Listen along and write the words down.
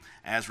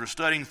as we're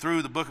studying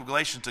through the book of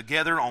Galatians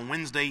together on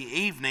Wednesday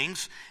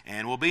evenings,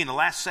 and we'll be in the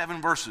last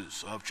 7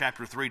 verses of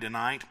chapter 3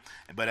 tonight.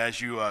 But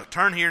as you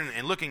turn here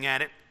and looking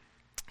at it,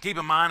 keep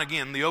in mind,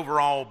 again, the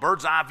overall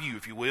bird's eye view,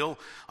 if you will,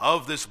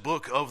 of this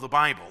book of the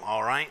Bible,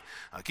 all right?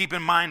 Keep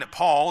in mind that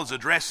Paul is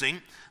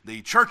addressing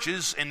the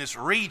churches in this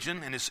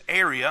region, in this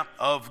area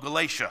of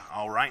Galatia,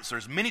 all right? So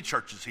there's many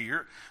churches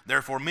here,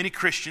 therefore many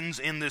Christians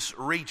in this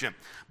region.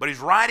 But he's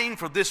writing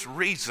for this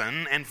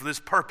reason and for this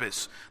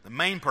purpose. The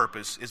main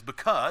purpose is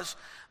because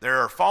there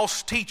are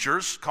false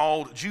teachers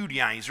called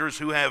Judaizers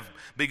who have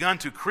begun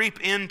to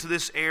creep into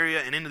this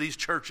area and into these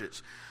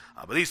churches.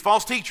 But these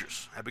false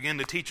teachers have begun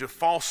to teach a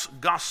false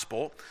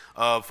gospel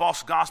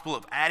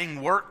of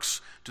adding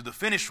works to the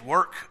finished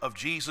work of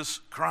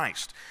Jesus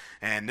Christ.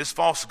 And this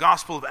false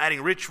gospel of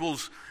adding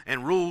rituals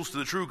and rules to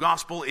the true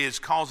gospel is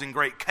causing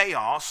great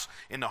chaos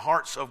in the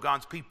hearts of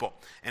God's people.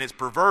 And it's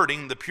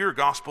perverting the pure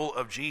gospel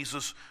of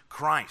Jesus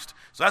Christ.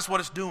 So that's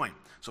what it's doing.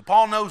 So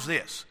Paul knows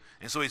this.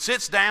 And so he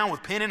sits down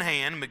with pen in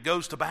hand and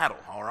goes to battle,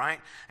 all right?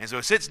 And so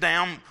he sits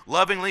down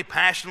lovingly,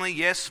 passionately,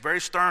 yes,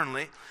 very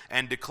sternly,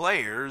 and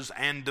declares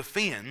and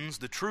defends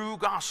the true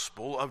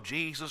gospel of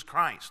Jesus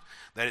Christ.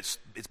 That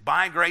it's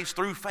by grace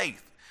through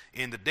faith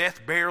in the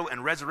death, burial,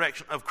 and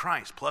resurrection of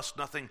Christ, plus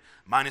nothing,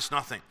 minus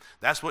nothing.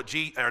 That's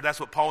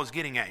what Paul is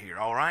getting at here,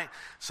 all right?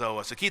 So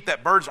keep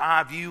that bird's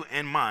eye view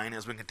in mind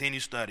as we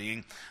continue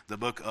studying the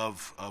book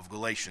of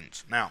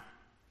Galatians. Now,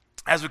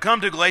 as we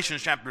come to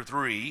Galatians chapter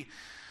 3,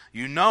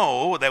 you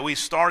know that we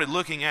started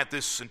looking at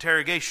this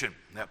interrogation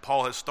that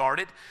Paul has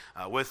started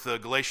with the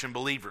Galatian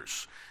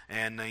believers.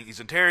 And he's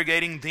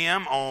interrogating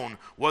them on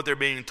what they're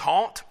being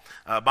taught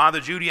by the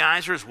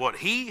Judaizers, what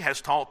he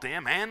has taught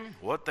them, and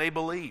what they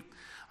believe.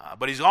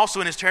 But he's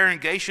also in his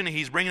interrogation,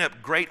 he's bringing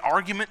up great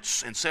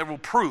arguments and several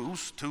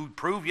proofs to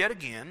prove yet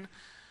again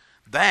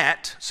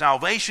that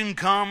salvation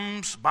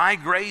comes by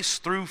grace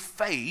through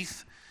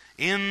faith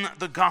in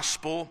the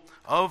gospel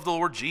of the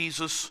Lord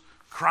Jesus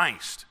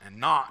Christ and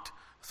not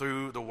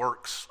through the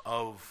works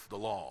of the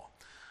law.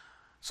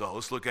 So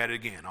let's look at it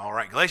again. All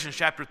right, Galatians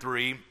chapter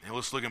 3, and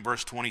let's look at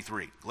verse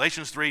 23.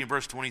 Galatians 3 and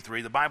verse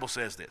 23, the Bible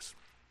says this.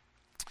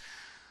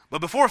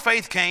 But before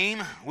faith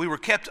came, we were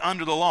kept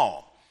under the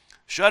law,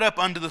 shut up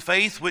unto the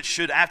faith which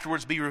should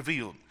afterwards be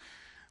revealed.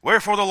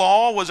 Wherefore the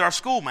law was our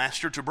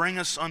schoolmaster to bring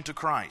us unto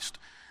Christ,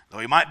 though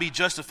we might be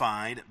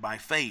justified by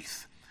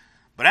faith.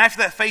 But after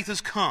that faith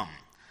is come,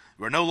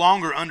 we are no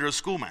longer under a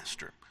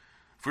schoolmaster.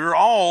 For we are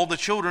all the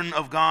children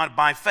of God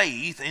by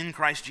faith in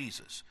Christ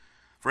Jesus.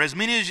 For as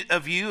many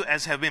of you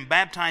as have been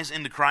baptized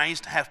into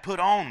Christ have put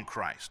on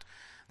Christ.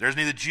 There is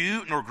neither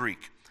Jew nor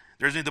Greek.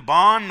 There is neither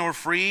bond nor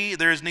free.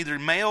 There is neither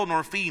male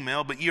nor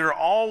female, but ye are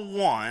all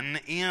one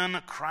in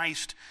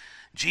Christ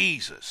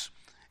Jesus.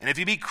 And if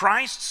you be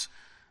Christ's,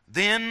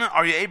 then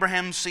are you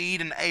Abraham's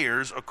seed and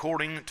heirs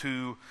according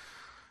to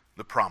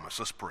the promise.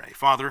 Let's pray.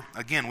 Father,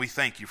 again, we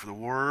thank you for the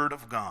word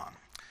of God.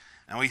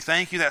 And we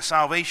thank you that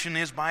salvation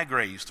is by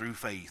grace through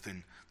faith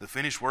in the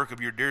finished work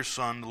of your dear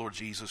Son, the Lord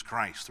Jesus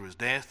Christ, through his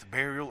death,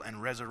 burial,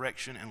 and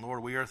resurrection. And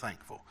Lord, we are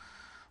thankful.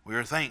 We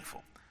are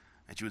thankful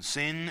that you would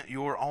send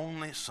your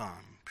only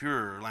Son,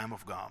 pure Lamb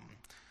of God,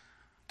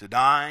 to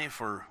die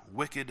for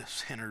wicked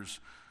sinners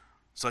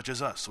such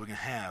as us, so we can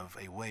have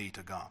a way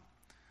to God.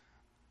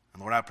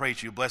 And Lord, I pray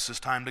that you bless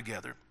this time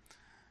together.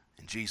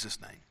 In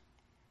Jesus' name,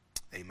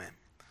 amen.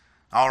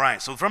 All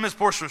right, so from this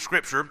portion of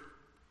Scripture,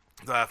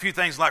 a few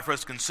things I'd like for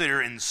us to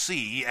consider and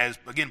see as,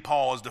 again,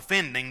 Paul is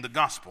defending the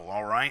gospel,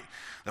 all right?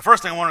 The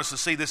first thing I want us to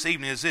see this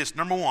evening is this.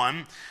 Number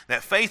one,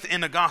 that faith in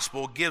the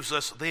gospel gives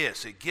us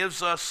this. It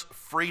gives us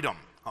freedom,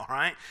 all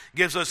right? It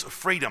gives us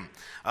freedom.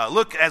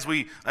 Look, as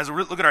we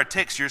look at our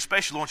text here,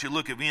 especially I want you to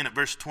look again at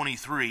verse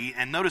 23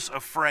 and notice a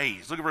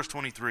phrase. Look at verse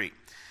 23.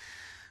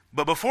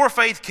 But before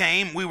faith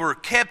came, we were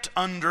kept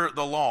under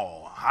the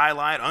law.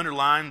 Highlight,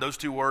 underline those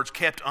two words,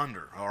 kept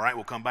under, all right?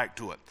 We'll come back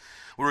to it.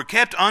 We were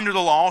kept under the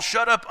law,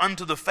 shut up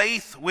unto the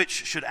faith which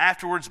should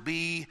afterwards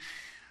be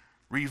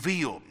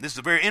revealed. This is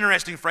a very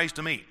interesting phrase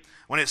to me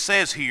when it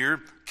says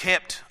here,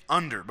 kept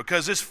under,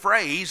 because this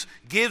phrase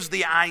gives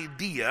the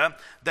idea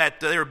that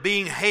they're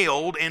being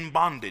held in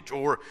bondage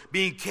or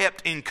being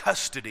kept in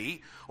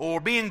custody or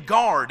being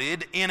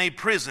guarded in a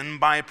prison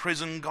by a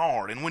prison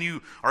guard. And when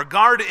you are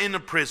guarded in a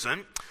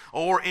prison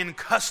or in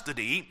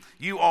custody,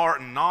 you are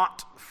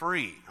not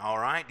free, all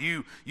right?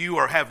 You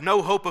have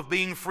no hope of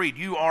being freed.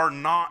 You are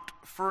not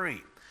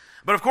free.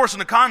 But of course, in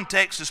the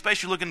context,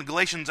 especially looking at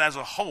Galatians as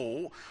a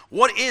whole,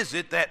 what is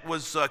it that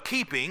was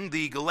keeping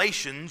the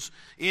Galatians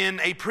in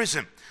a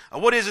prison?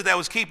 What is it that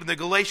was keeping the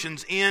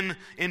Galatians in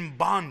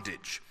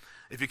bondage?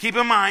 If you keep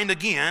in mind,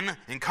 again,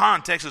 in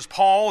context, as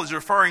Paul is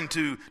referring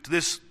to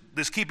this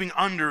keeping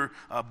under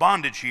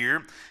bondage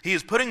here, he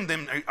is putting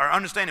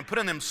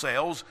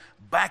themselves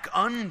back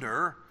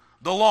under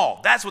the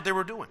law. That's what they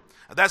were doing.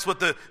 That's what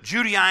the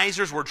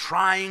Judaizers were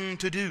trying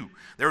to do.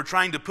 They were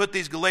trying to put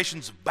these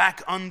Galatians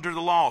back under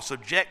the law,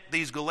 subject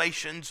these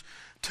Galatians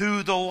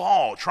to the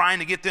law, trying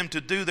to get them to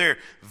do their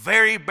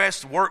very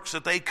best works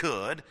that they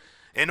could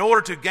in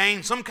order to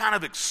gain some kind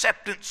of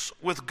acceptance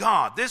with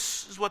God.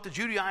 This is what the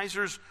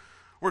Judaizers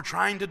were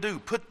trying to do,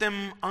 put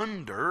them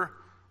under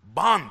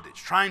bondage,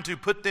 trying to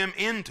put them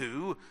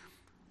into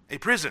a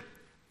prison.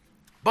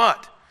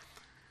 But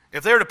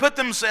if they were to put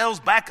themselves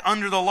back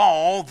under the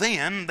law,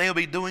 then they'll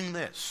be doing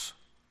this,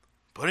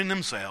 putting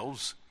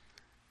themselves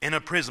in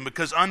a prison,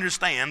 because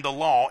understand, the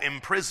law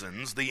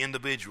imprisons the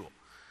individual.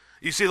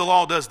 You see, the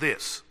law does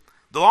this.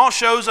 The law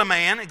shows a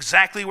man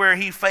exactly where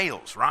he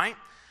fails, right?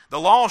 The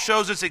law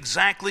shows us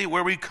exactly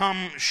where we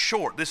come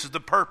short. This is the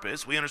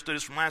purpose. We understood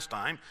this from last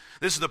time.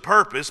 This is the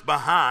purpose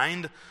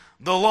behind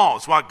the law.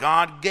 It's why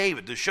God gave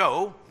it, to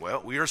show,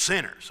 well, we are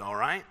sinners, all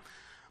right?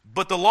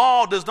 But the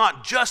law does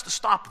not just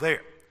stop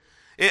there.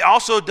 It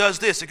also does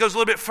this. It goes a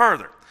little bit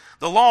further.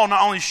 The law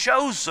not only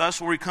shows us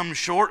where we come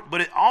short,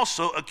 but it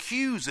also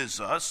accuses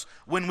us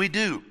when we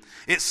do.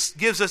 It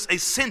gives us a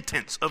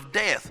sentence of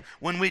death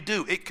when we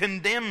do. It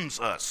condemns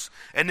us.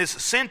 And this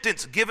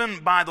sentence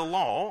given by the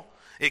law,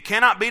 it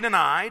cannot be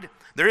denied.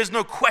 There is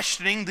no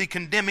questioning the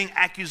condemning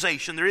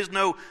accusation. There is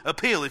no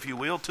appeal, if you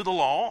will, to the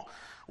law.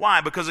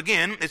 Why? Because,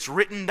 again, it's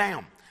written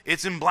down.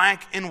 It's in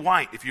black and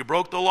white. If you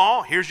broke the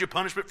law, here's your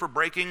punishment for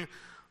breaking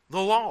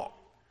the law.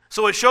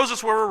 So it shows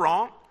us where we're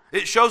wrong.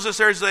 It shows us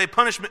there's a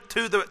punishment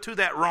to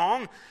that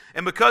wrong.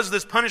 And because of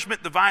this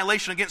punishment, the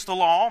violation against the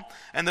law,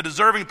 and the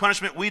deserving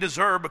punishment we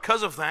deserve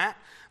because of that,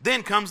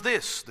 then comes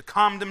this, the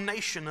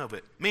condemnation of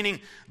it,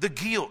 meaning the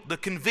guilt, the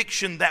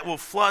conviction that will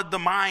flood the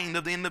mind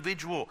of the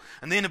individual.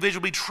 And the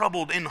individual will be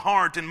troubled in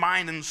heart and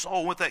mind and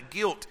soul with that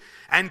guilt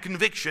and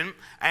conviction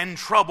and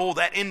trouble.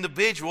 That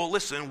individual,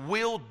 listen,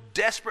 will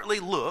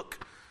desperately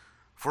look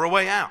for a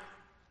way out.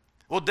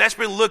 Will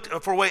desperately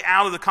look for a way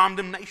out of the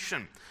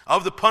condemnation,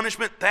 of the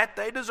punishment that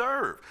they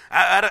deserve,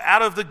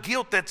 out of the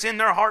guilt that's in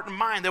their heart and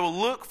mind. They will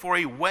look for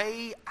a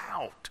way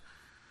out.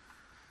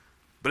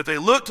 But if they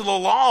look to the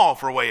law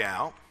for a way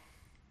out,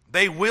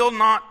 they will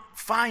not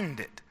find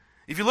it.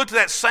 If you look to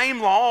that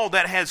same law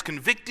that has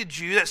convicted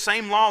you, that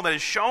same law that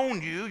has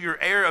shown you your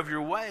error of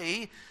your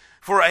way,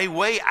 for a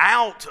way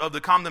out of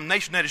the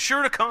condemnation that is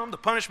sure to come, the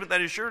punishment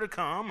that is sure to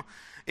come,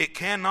 it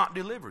cannot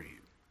deliver you.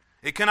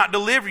 It cannot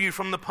deliver you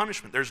from the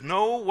punishment. There's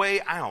no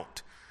way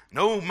out.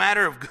 No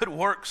matter of good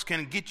works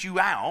can get you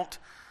out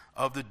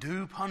of the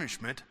due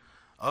punishment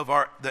of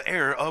the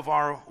error of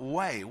our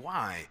way.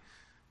 Why?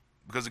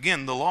 Because,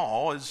 again, the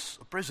law is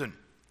a prison.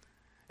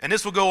 And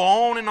this will go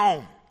on and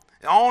on.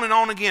 On and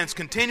on again. It's a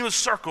continuous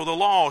circle, the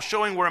law,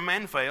 showing where a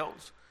man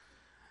fails.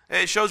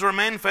 It shows where a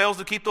man fails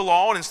to keep the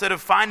law, and instead of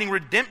finding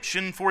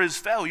redemption for his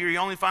failure, he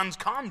only finds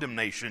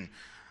condemnation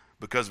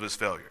because of his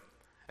failure.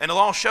 And the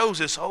law shows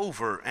this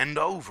over and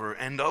over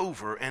and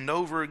over and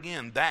over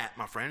again. That,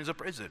 my friend, is a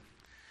prison.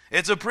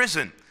 It's a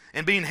prison,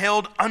 and being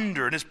held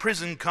under. And this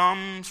prison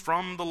comes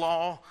from the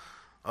law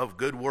of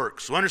good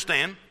works. So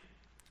understand,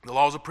 the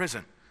law is a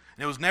prison.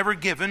 And it was never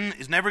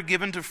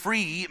given to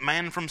free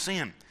man from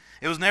sin.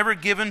 It was never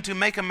given to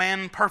make a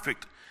man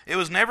perfect. It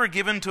was never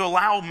given to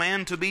allow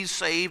man to be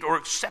saved or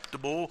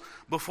acceptable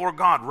before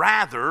God.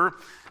 Rather,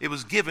 it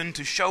was given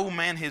to show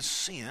man his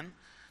sin,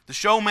 to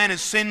show man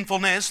his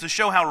sinfulness, to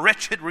show how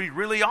wretched we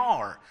really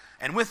are.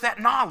 And with that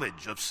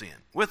knowledge of sin,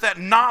 with that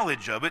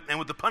knowledge of it, and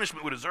with the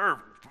punishment we deserve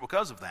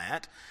because of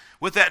that,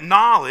 with that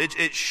knowledge,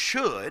 it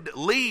should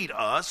lead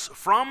us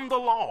from the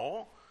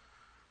law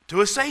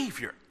to a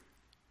Savior.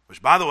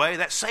 Which, by the way,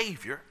 that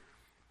Savior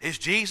is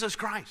Jesus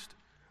Christ.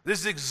 This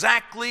is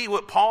exactly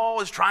what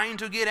Paul is trying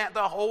to get at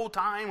the whole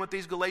time with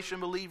these Galatian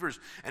believers.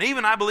 And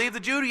even, I believe,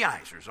 the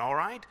Judaizers, all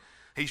right?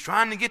 He's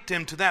trying to get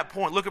them to that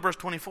point. Look at verse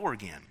 24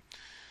 again.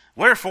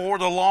 Wherefore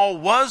the law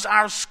was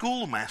our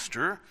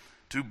schoolmaster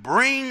to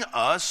bring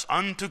us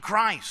unto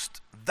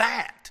Christ,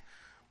 that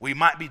we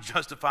might be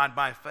justified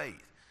by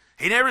faith.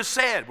 He never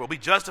said we'll be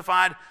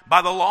justified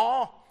by the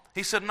law.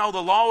 He said, no,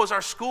 the law is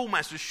our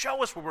schoolmaster to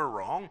show us where we're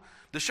wrong,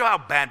 to show how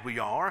bad we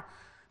are,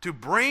 to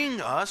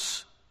bring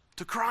us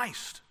to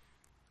Christ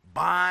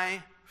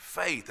by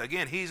faith.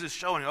 Again, he's just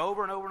showing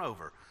over and over and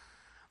over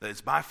that it's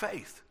by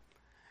faith.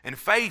 And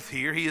faith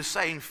here, he is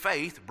saying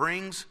faith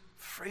brings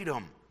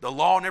freedom. The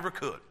law never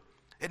could.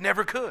 It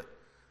never could.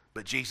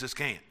 But Jesus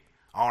can.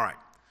 All right.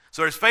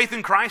 So there's faith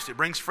in Christ. It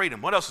brings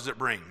freedom. What else does it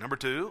bring? Number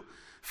two,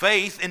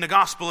 faith in the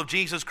gospel of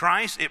Jesus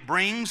Christ. It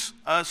brings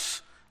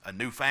us a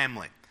new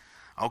family.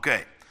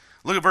 Okay.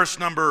 Look at verse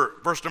number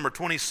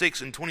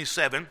 26 and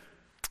 27.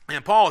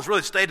 And Paul has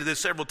really stated this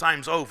several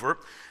times over,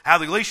 how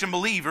the Galatian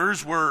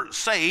believers were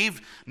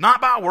saved,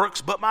 not by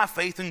works, but by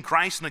faith in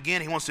Christ. And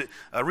again, he wants to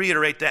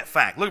reiterate that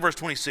fact. Look at verse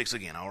 26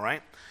 again, all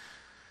right?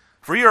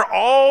 For ye are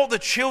all the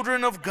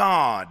children of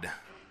God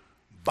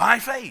by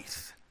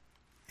faith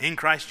in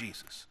Christ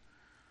Jesus.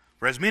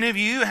 For as many of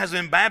you as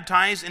been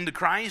baptized into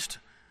Christ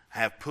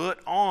have put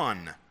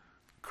on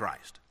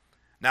Christ.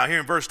 Now here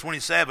in verse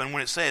 27,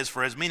 when it says,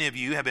 for as many of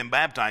you have been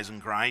baptized in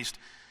Christ,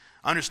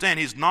 understand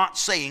he's not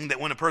saying that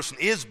when a person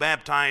is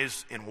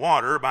baptized in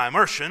water by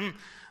immersion,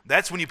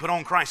 that's when you put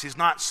on Christ. He's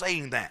not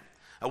saying that.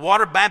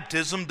 Water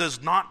baptism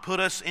does not put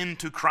us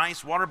into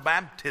Christ. Water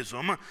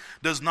baptism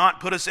does not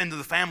put us into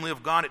the family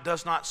of God. It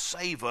does not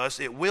save us.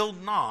 It will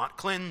not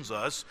cleanse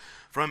us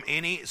from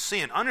any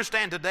sin.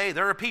 Understand today,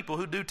 there are people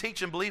who do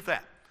teach and believe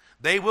that.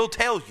 They will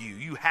tell you,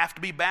 you have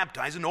to be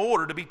baptized in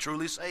order to be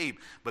truly saved.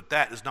 But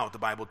that is not what the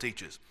Bible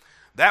teaches.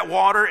 That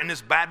water in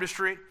this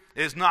baptistry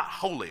is not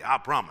holy, I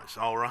promise,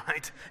 all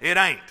right? It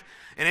ain't.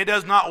 And it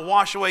does not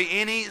wash away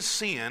any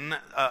sin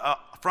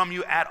from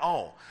you at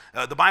all.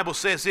 The Bible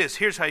says this.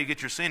 Here's how you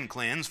get your sin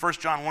cleansed. 1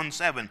 John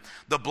 1:7.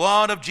 The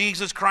blood of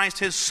Jesus Christ,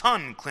 his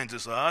Son,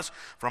 cleanses us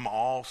from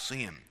all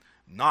sin.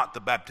 Not the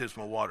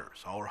baptismal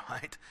waters, all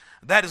right?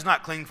 That is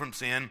not clean from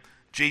sin.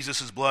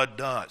 Jesus' blood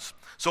does.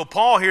 So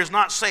Paul here is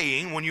not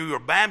saying when you are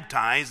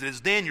baptized, it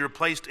is then you're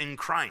placed in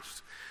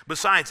Christ.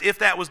 Besides, if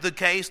that was the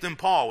case, then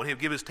Paul, when he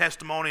would give his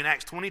testimony in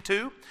Acts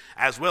 22,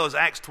 as well as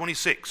Acts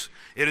 26,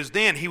 it is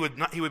then he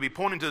would be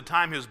pointing to the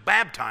time he was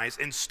baptized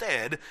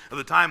instead of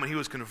the time when he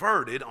was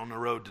converted on the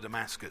road to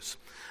Damascus.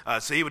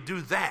 So he would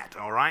do that,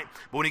 all right?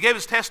 But when he gave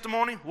his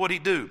testimony, what did he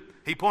do?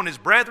 He pointed his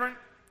brethren,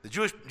 the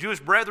Jewish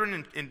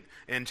brethren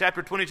in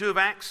chapter 22 of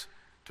Acts,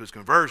 to his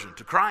conversion,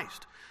 to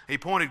Christ. He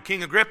pointed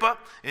King Agrippa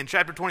in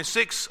chapter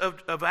 26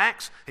 of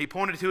Acts. He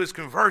pointed to his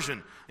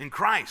conversion in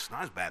Christ,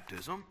 not his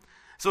baptism.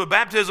 So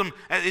baptism,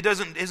 it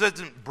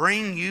doesn't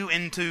bring you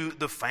into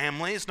the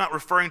family. It's not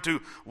referring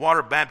to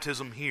water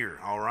baptism here,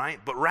 all right?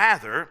 But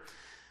rather,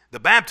 the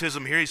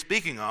baptism here he's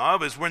speaking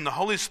of is when the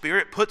Holy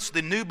Spirit puts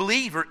the new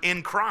believer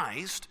in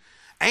Christ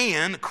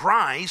and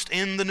Christ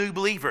in the new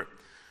believer.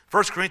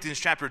 1 Corinthians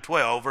chapter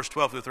 12, verse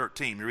 12 through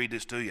 13. Let me read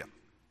this to you.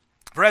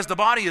 For as the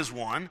body is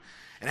one,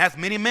 and hath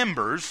many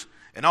members,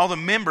 and all the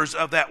members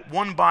of that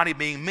one body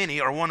being many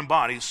are one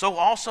body, so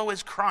also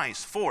is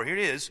Christ. For, here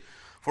it is,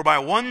 for by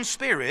one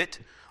Spirit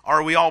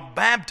are we all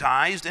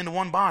baptized into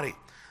one body,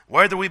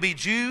 whether we be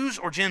Jews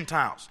or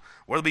Gentiles,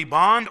 whether we be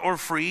bond or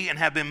free, and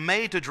have been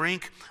made to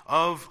drink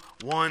of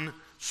one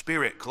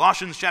Spirit.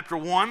 Colossians chapter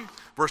 1,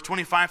 verse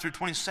 25 through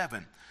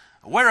 27.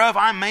 Whereof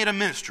I am made a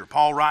minister,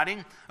 Paul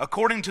writing,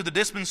 according to the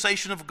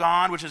dispensation of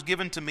God which is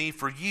given to me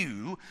for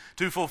you,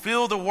 to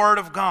fulfill the word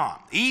of God,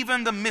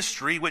 even the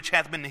mystery which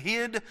hath been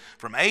hid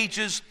from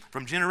ages,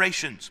 from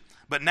generations,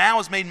 but now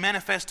is made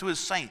manifest to his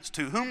saints,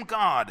 to whom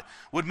God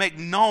would make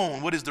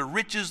known what is the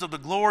riches of the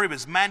glory of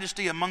his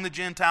majesty among the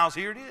Gentiles.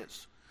 Here it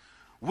is,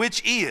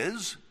 which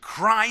is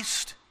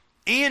Christ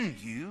in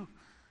you,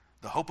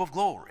 the hope of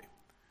glory.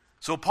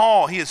 So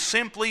Paul, he is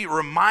simply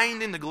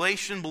reminding the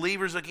Galatian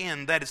believers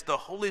again that it's the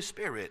Holy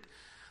Spirit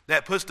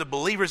that puts the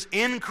believers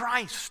in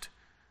Christ,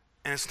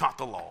 and it's not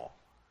the law.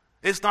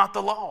 It's not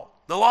the law.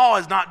 The law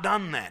has not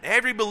done that.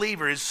 Every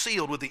believer is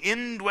sealed with the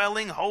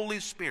indwelling Holy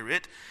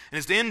Spirit, and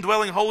it's the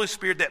indwelling Holy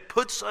Spirit that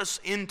puts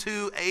us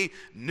into a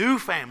new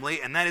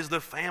family, and that is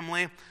the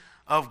family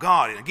of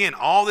God. And again,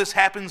 all this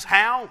happens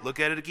how?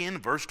 Look at it again,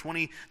 verse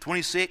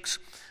 26.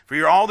 For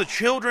you're all the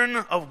children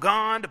of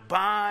God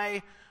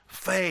by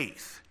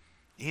faith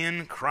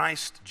in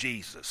Christ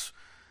Jesus.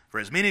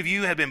 For as many of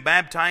you have been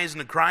baptized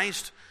into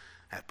Christ,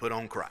 have put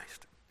on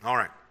Christ. All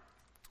right.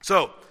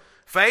 So,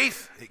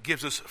 faith, it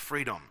gives us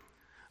freedom.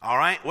 All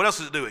right. What else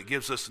does it do? It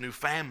gives us a new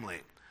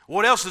family.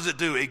 What else does it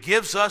do? It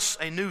gives us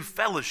a new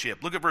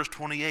fellowship. Look at verse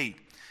 28.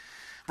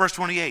 Verse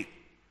 28.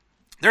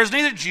 There is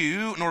neither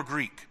Jew nor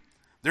Greek.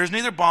 There is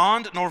neither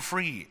bond nor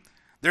free.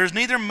 There is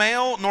neither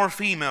male nor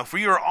female, for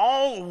you are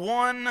all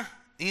one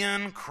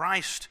in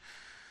Christ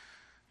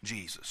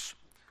Jesus.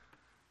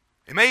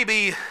 It may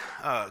be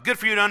good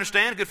for you to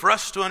understand, good for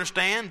us to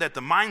understand, that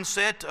the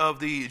mindset of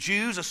the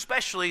Jews,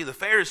 especially the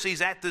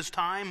Pharisees at this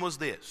time, was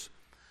this.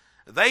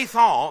 They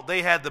thought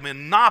they had the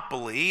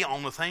monopoly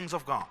on the things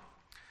of God.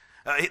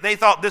 They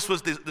thought this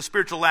was the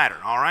spiritual ladder,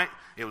 all right?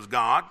 It was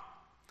God,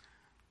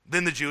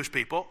 then the Jewish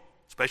people,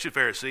 especially the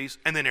Pharisees,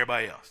 and then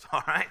everybody else,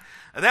 all right?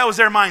 That was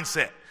their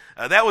mindset.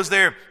 That was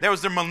their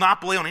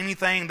monopoly on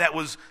anything that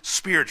was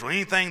spiritual,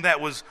 anything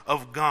that was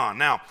of God.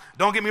 Now,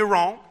 don't get me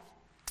wrong.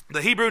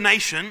 The Hebrew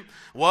nation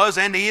was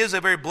and is a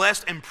very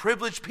blessed and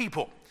privileged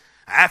people.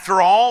 After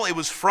all, it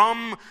was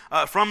from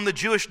the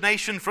Jewish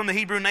nation, from the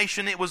Hebrew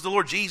nation, it was the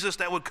Lord Jesus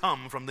that would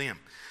come from them.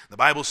 The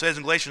Bible says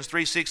in Galatians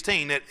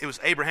 3:16 that it was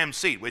Abraham's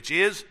seed, which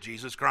is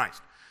Jesus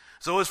Christ.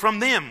 So it's from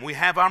them we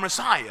have our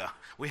Messiah.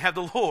 We have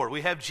the Lord.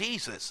 We have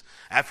Jesus.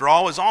 After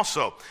all, is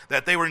also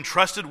that they were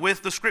entrusted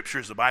with the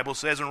Scriptures. The Bible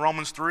says in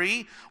Romans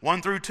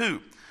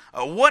 3:1-2,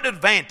 what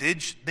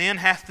advantage then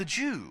hath the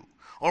Jew?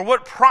 Or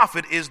what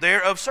profit is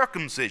there of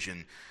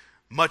circumcision?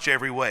 Much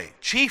every way.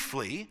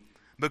 Chiefly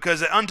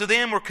because unto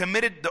them were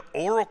committed the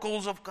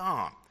oracles of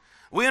God.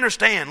 We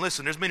understand,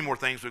 listen, there's many more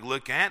things we can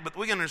look at, but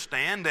we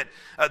understand that,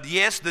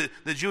 yes, the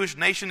Jewish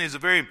nation is a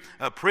very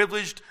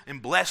privileged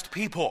and blessed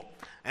people.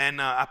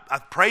 And I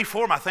pray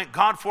for them. I thank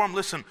God for them.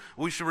 Listen,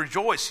 we should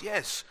rejoice,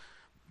 yes.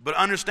 But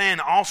understand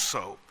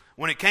also,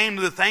 when it came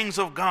to the things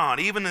of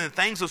God, even in the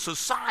things of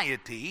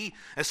society,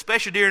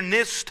 especially during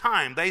this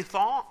time, they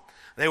thought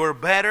they were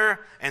better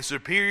and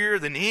superior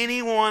than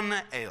anyone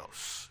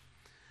else.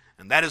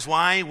 And that is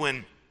why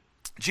when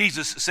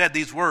Jesus said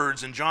these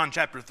words in John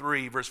chapter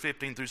 3, verse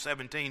 15 through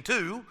 17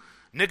 to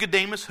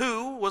Nicodemus,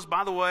 who was,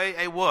 by the way,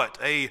 a what?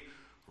 A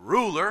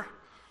ruler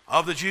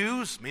of the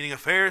Jews, meaning a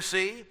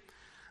Pharisee.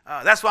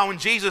 That's why when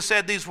Jesus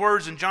said these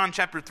words in John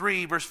chapter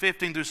 3, verse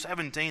 15 through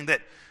 17,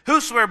 that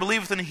whosoever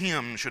believeth in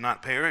him should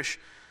not perish,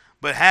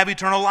 but have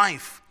eternal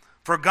life.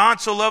 For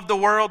God so loved the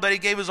world that he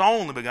gave his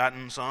only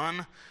begotten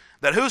Son,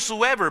 that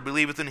whosoever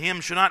believeth in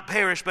him should not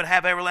perish, but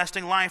have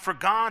everlasting life. For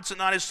God sent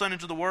not his Son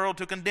into the world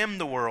to condemn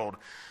the world,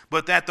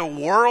 but that the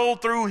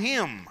world through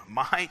him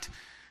might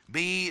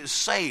be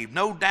saved.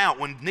 No doubt,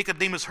 when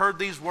Nicodemus heard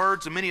these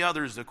words, and many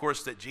others, of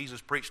course, that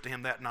Jesus preached to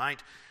him that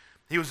night,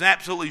 he was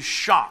absolutely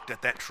shocked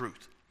at that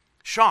truth.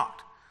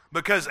 Shocked.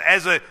 Because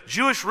as a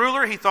Jewish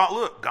ruler, he thought,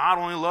 look, God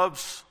only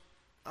loves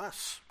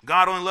us.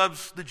 God only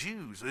loves the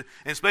Jews, and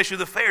especially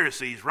the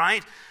Pharisees,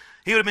 right?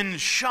 He would have been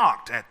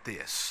shocked at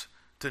this,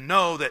 to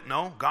know that,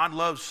 no, God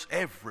loves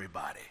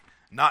everybody,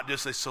 not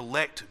just a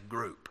select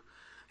group.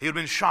 He would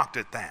have been shocked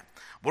at that.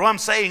 What I'm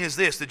saying is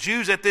this: the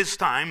Jews at this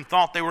time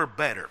thought they were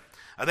better.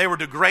 They were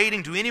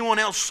degrading to anyone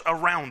else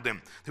around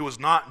them who was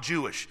not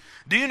Jewish.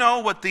 Do you know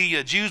what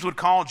the Jews would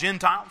call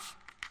Gentiles?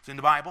 It's in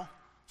the Bible.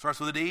 Starts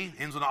with a D,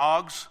 ends with an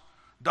Ogs.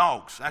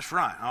 Dogs. That's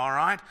right. All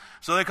right.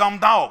 So they call them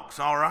dogs.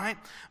 All right.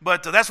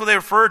 But that's what they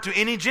refer to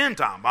any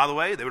Gentile. By the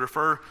way, they would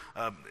refer,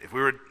 if we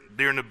were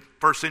during the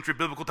first century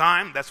biblical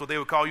time, that's what they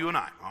would call you and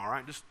I. All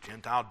right. Just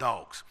Gentile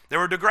dogs. They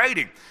were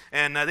degrading.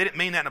 And they didn't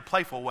mean that in a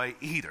playful way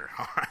either.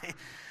 All right.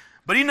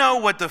 But you know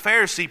what the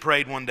Pharisee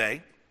prayed one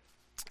day?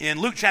 In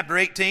Luke chapter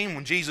 18,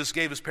 when Jesus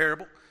gave his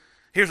parable,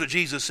 here's what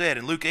Jesus said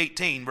in Luke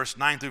 18, verse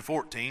 9 through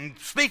 14,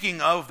 speaking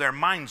of their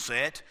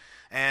mindset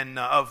and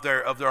of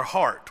their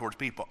heart towards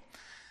people.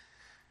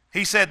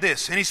 He said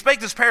this, and he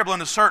spake this parable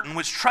unto certain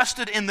which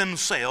trusted in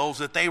themselves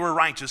that they were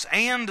righteous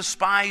and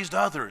despised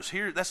others.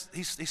 Here,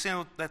 he's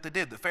saying that they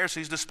did. The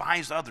Pharisees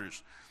despised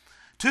others.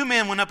 2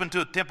 men went up into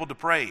a temple to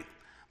pray,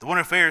 the one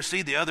a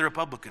Pharisee, the other a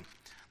publican.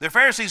 The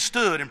Pharisees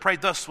stood and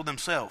prayed thus with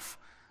themselves,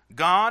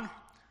 God,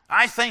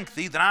 I thank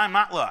thee that I am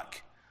not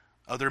like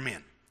other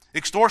men,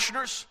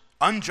 extortioners,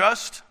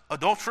 unjust,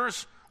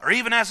 adulterers, or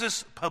even as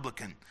this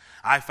publican.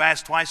 I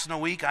fast twice in a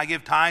week, I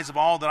give tithes of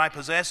all that I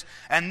possess,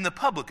 and the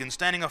publican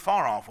standing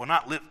afar off will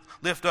not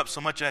lift up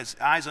so much as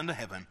eyes unto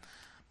heaven,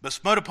 but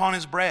smote upon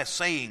his breast,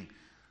 saying,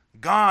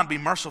 God be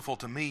merciful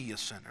to me, a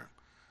sinner.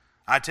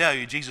 I tell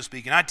you, Jesus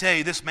speaking, I tell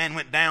you, this man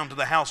went down to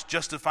the house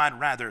justified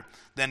rather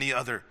than the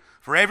other.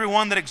 For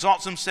everyone that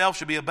exalts himself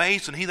shall be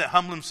abased, and he that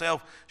humbles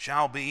himself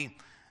shall be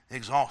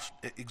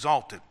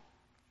exalted.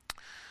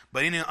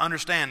 But you need to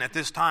understand, at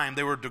this time,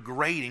 they were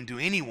degrading to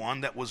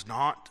anyone that was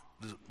not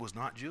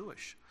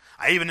Jewish.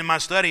 Even in my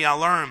study, I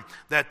learned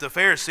that the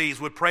Pharisees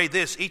would pray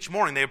this each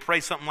morning. They would pray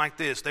something like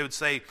this. They would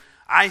say,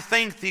 I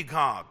thank thee,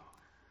 God,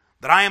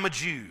 that I am a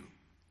Jew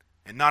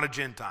and not a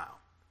Gentile,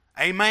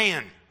 a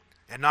man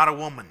and not a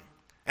woman,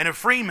 and a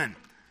freeman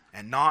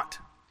and not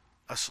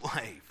a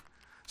slave.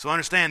 So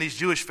understand, these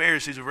Jewish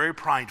Pharisees are very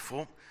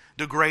prideful,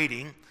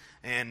 degrading,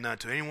 and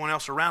to anyone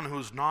else around who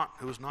is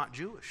not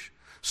Jewish.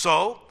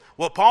 So,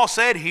 what Paul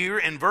said here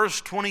in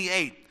verse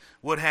 28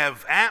 would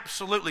have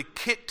absolutely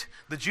kicked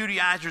the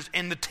Judaizers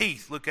in the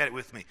teeth. Look at it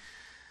with me.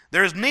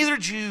 There is neither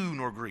Jew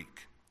nor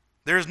Greek.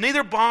 There is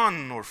neither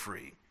bond nor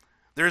free.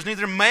 There is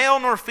neither male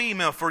nor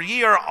female, for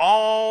ye are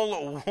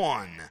all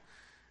one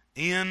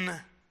in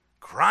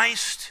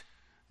Christ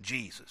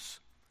Jesus.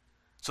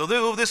 So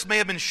though this may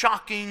have been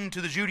shocking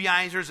to the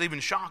Judaizers, even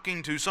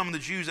shocking to some of the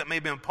Jews that may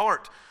have been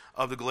part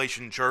of the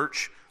Galatian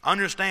church,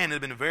 understand it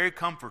had been very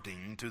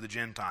comforting to the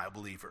Gentile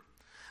believer.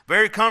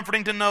 Very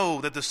comforting to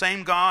know that the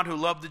same God who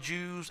loved the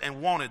Jews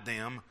and wanted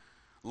them,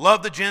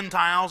 loved the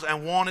Gentiles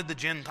and wanted the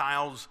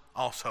Gentiles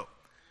also.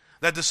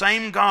 That the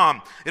same God,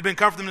 it had been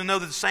comforting to know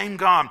that the same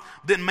God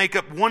didn't make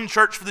up one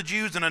church for the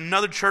Jews and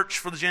another church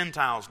for the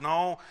Gentiles.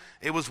 No,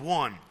 it was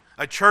one.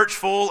 A church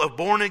full of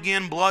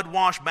born-again,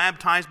 blood-washed,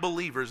 baptized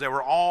believers that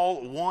were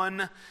all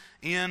one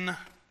in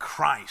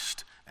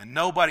Christ. And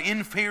nobody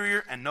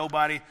inferior and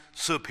nobody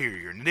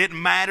superior. And it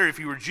didn't matter if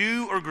you were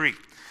Jew or Greek.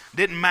 It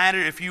didn't matter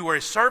if you were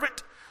a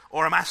servant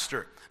or a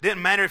master. It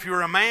didn't matter if you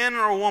were a man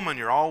or a woman.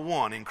 You're all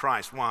one in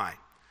Christ. Why?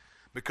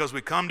 Because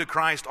we come to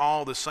Christ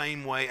all the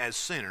same way as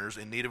sinners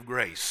in need of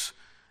grace.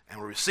 And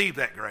we receive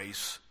that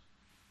grace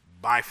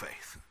by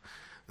faith.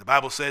 The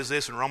Bible says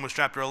this in Romans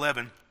chapter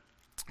 11,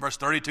 verse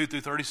 32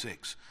 through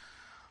 36.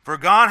 For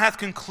God hath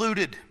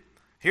concluded,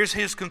 here's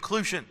his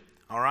conclusion,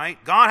 all right?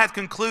 God hath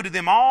concluded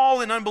them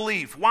all in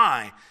unbelief.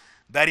 Why?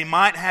 That he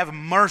might have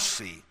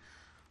mercy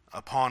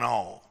upon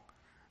all.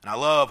 And I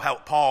love how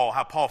Paul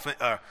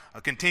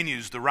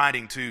continues the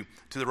writing to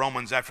the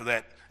Romans after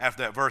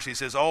that verse. He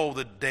says, oh,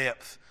 the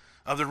depth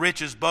of the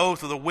riches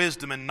both of the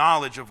wisdom and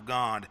knowledge of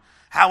God.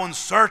 How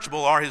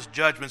unsearchable are his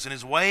judgments and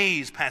his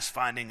ways past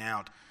finding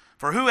out.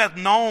 For who hath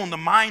known the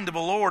mind of the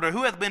Lord, or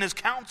who hath been his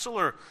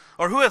counselor,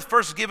 or who hath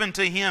first given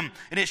to him,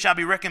 and it shall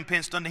be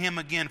recompensed unto him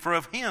again. For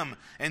of him,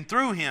 and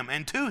through him,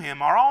 and to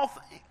him are all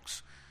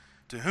things,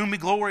 to whom be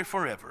glory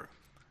forever.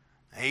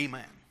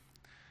 Amen.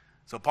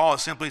 So Paul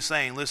is simply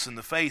saying, listen,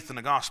 the faith in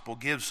the gospel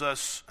gives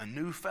us a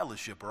new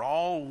fellowship. We're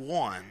all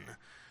one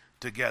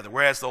together.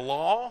 Whereas the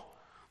law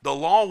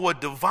would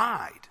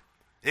divide.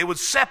 It would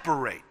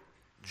separate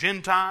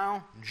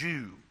Gentile,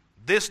 Jew,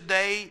 this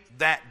day,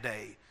 that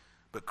day.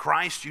 But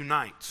Christ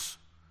unites.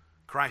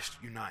 Christ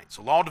unites.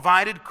 The law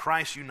divided,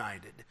 Christ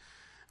united.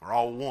 We're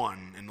all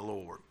one in the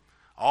Lord.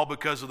 All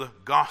because of the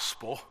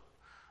gospel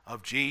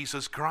of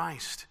Jesus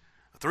Christ.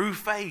 Through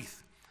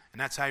faith. And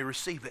that's how you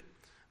receive it.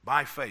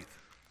 By faith.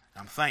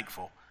 I'm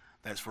thankful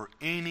that's for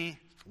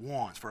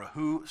anyone, for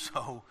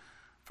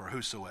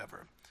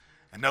whosoever.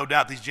 And no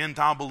doubt these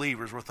Gentile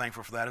believers were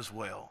thankful for that as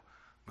well.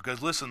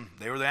 Because listen,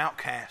 they were the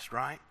outcast,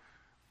 right?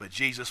 But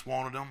Jesus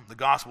wanted them. The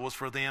gospel was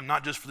for them,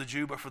 not just for the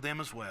Jew, but for them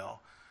as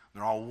well.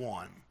 They're all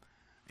one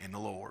in the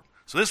Lord.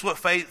 So this is what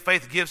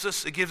faith gives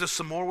us. It gives us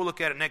some more. We'll look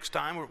at it next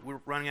time.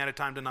 We're running out of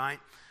time tonight.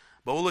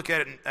 But we'll look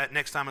at it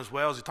next time as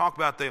well. As we talk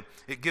about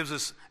it gives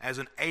us as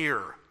an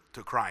heir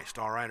to Christ,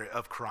 all right, or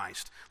of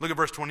Christ. Look at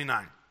verse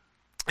 29.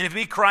 And if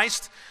you be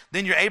Christ,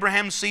 then you're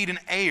Abraham's seed and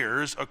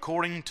heirs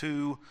according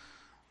to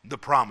the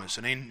promise.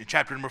 And in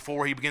chapter number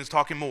 4, he begins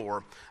talking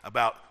more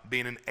about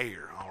being an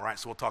heir. All right,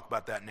 so we'll talk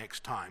about that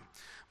next time.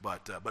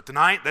 But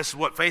tonight, this is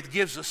what faith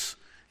gives us.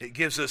 It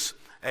gives us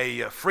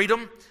a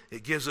freedom.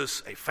 It gives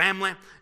us a family.